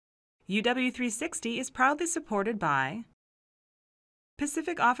UW360 is proudly supported by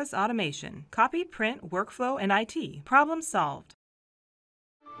Pacific Office Automation, copy, print, workflow, and IT. Problem solved.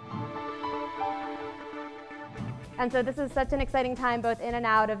 And so this is such an exciting time both in and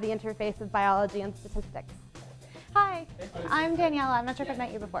out of the interface of biology and statistics. Hi, I'm Daniela. I'm not sure if I've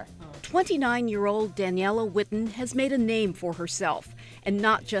met you before. 29-year-old Daniela Witten has made a name for herself, and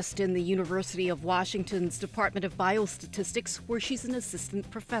not just in the University of Washington's Department of Biostatistics, where she's an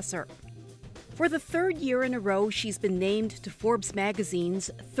assistant professor. For the third year in a row, she's been named to Forbes Magazine's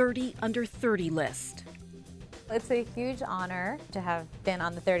 30 Under 30 list. It's a huge honor to have been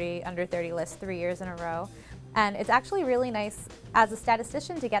on the 30 Under 30 list 3 years in a row. And it's actually really nice as a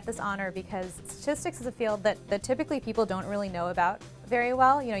statistician to get this honor because statistics is a field that typically people don't really know about very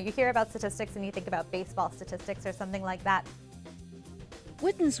well. You know, you hear about statistics and you think about baseball statistics or something like that.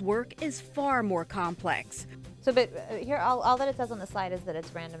 Witten's work is far more complex. So, but here, all that it says on the slide is that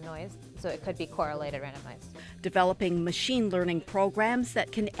it's random noise, so it could be correlated random noise. Developing machine learning programs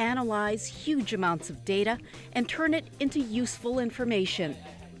that can analyze huge amounts of data and turn it into useful information,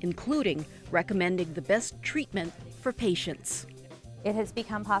 including recommending the best treatment for patients. It has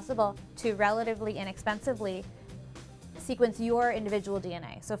become possible to relatively inexpensively sequence your individual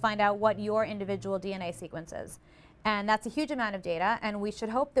DNA, so find out what your individual DNA sequence is. And that's a huge amount of data, and we should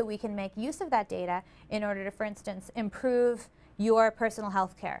hope that we can make use of that data in order to, for instance, improve your personal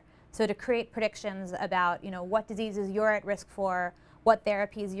health care. So to create predictions about, what diseases you're at risk for, what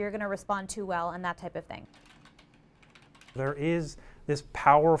therapies you're going to respond to well, and that type of thing. There is this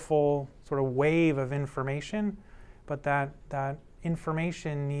powerful sort of wave of information, but that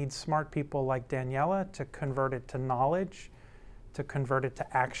information needs smart people like Daniela to convert it to knowledge, to convert it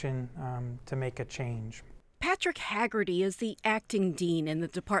to action, to make a change. Patrick Haggerty is the acting dean in the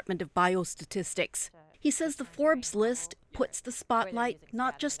Department of Biostatistics. He says the Forbes list puts the spotlight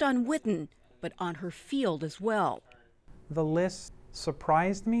not just on Witten, but on her field as well. The list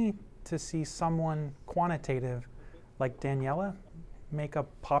surprised me to see someone quantitative like Daniela make a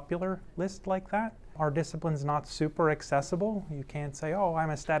popular list like that. Our discipline's not super accessible. You can't say, oh, I'm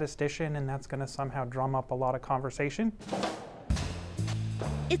a statistician, and that's going to somehow drum up a lot of conversation.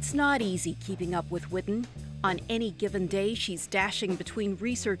 It's not easy keeping up with Witten. On any given day, she's dashing between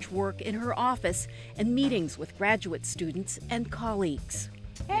research work in her office and meetings with graduate students and colleagues.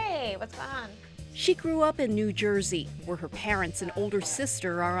 Hey, what's going on? She grew up in New Jersey, where her parents and older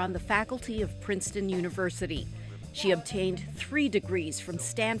sister are on the faculty of Princeton University. She obtained 3 degrees from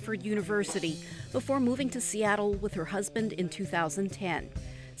Stanford University before moving to Seattle with her husband in 2010.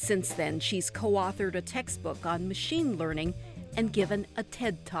 Since then, she's co-authored a textbook on machine learning and given a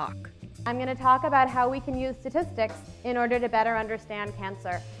TED Talk. I'm going to talk about how we can use statistics in order to better understand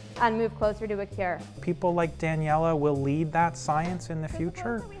cancer and move closer to a cure. People like Daniela will lead that science in the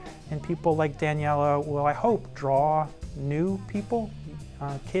future, and people like Daniela will, I hope, draw new people,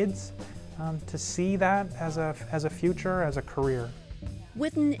 kids, to see that as a future, as a career.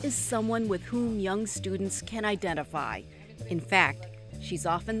 Witten is someone with whom young students can identify. In fact, she's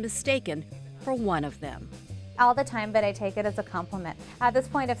often mistaken for one of them. All the time, but I take it as a compliment. At this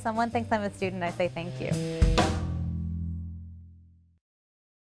point, if someone thinks I'm a student, I say thank you.